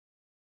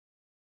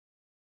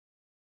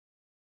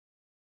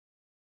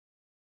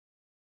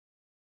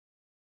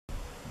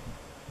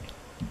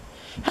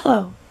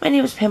Hello, my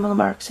name is Pamela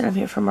Marks and I'm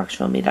here from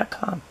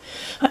marksfilmy.com.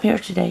 I'm here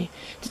today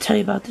to tell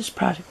you about this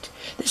product.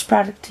 This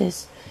product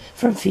is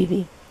from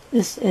Phoebe.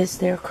 This is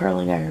their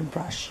curling iron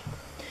brush.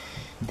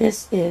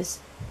 This is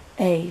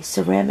a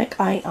ceramic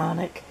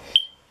Ionic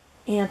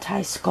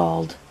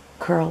anti-scald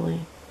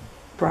curling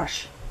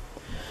brush.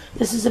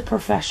 This is a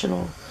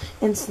professional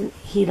instant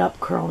heat up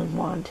curling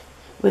wand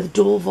with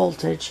dual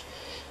voltage.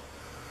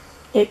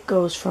 It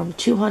goes from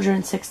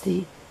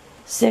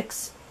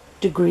 266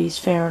 degrees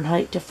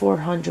Fahrenheit to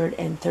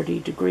 430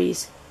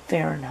 degrees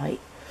Fahrenheit.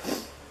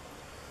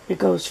 It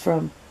goes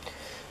from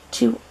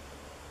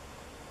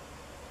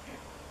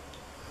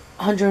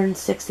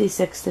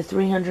 266 to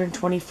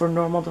 320 for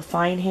normal to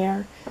fine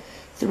hair,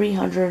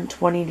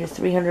 320 to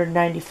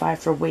 395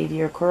 for wavy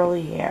or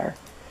curly hair,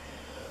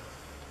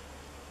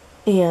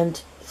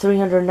 and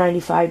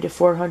 395 to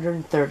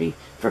 430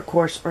 for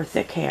coarse or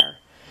thick hair.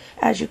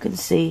 As you can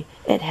see,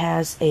 it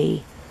has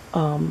a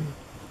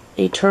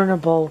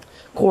turnable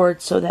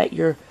cord so that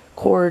your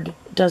cord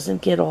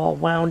doesn't get all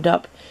wound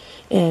up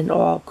and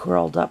all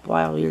curled up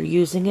while you're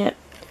using it.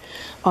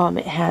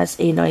 It has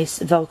a nice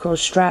Velcro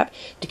strap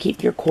to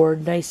keep your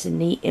cord nice and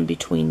neat in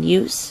between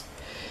use.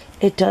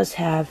 It does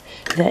have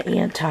the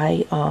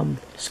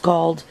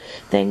anti-scald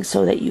thing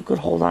so that you could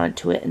hold on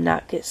to it and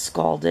not get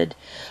scalded.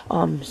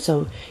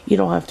 So you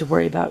don't have to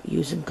worry about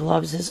using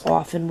gloves as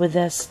often with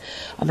this.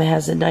 It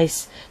has a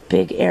nice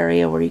big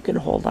area where you can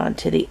hold on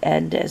to the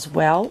end as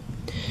well.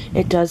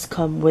 It does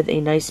come with a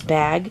nice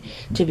bag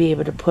to be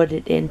able to put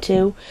it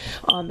into.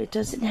 It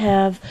doesn't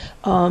have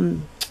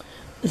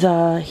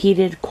the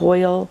heated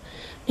coil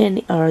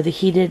or the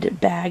heated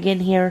bag in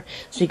here,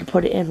 so you can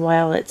put it in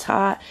while it's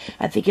hot.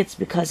 I think it's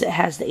because it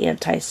has the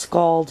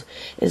anti-scald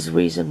is the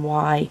reason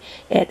why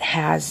it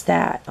has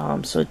that,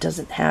 so it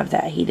doesn't have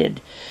that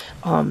heated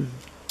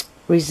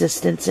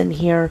resistance in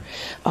here.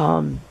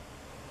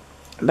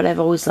 But I've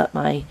always let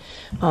my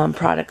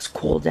products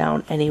cool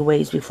down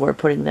anyways before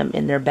putting them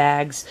in their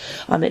bags.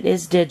 It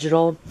is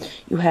digital.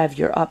 You have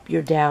your up,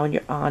 your down,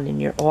 your on,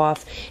 and your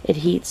off. It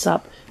heats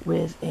up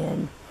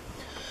within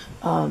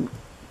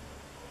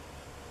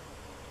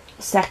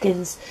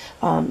seconds.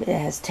 It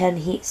has 10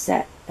 heat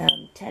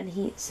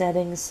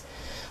settings.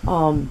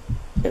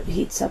 It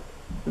heats up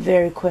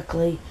very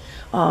quickly.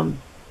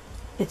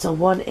 It's a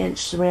 1-inch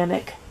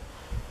ceramic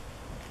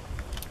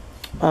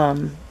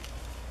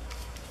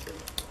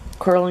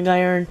curling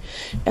iron.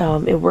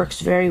 It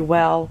works very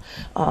well.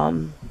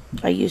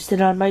 I used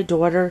it on my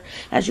daughter.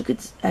 As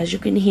you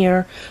can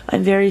hear,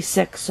 I'm very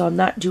sick, so I'm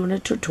not doing a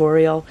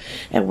tutorial.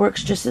 It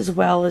works just as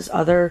well as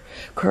other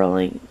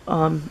curling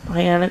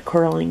Ionic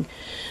curling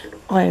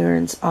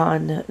irons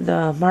on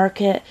the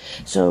market,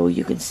 so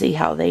you can see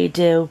how they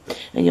do,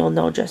 and you'll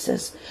know just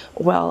as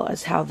well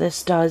as how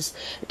this does.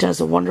 It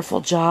does a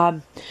wonderful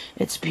job.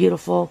 It's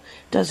beautiful.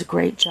 It does a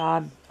great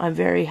job. I'm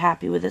very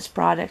happy with this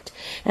product,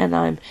 and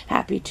I'm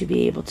happy to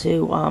be able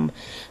to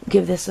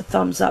give this a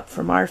thumbs up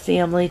from our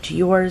family to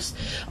yours.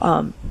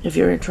 If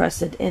you're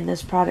interested in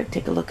this product,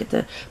 take a look at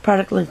the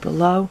product link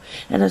below,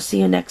 and I'll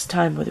see you next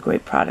time with a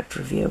great product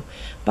review.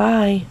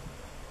 Bye.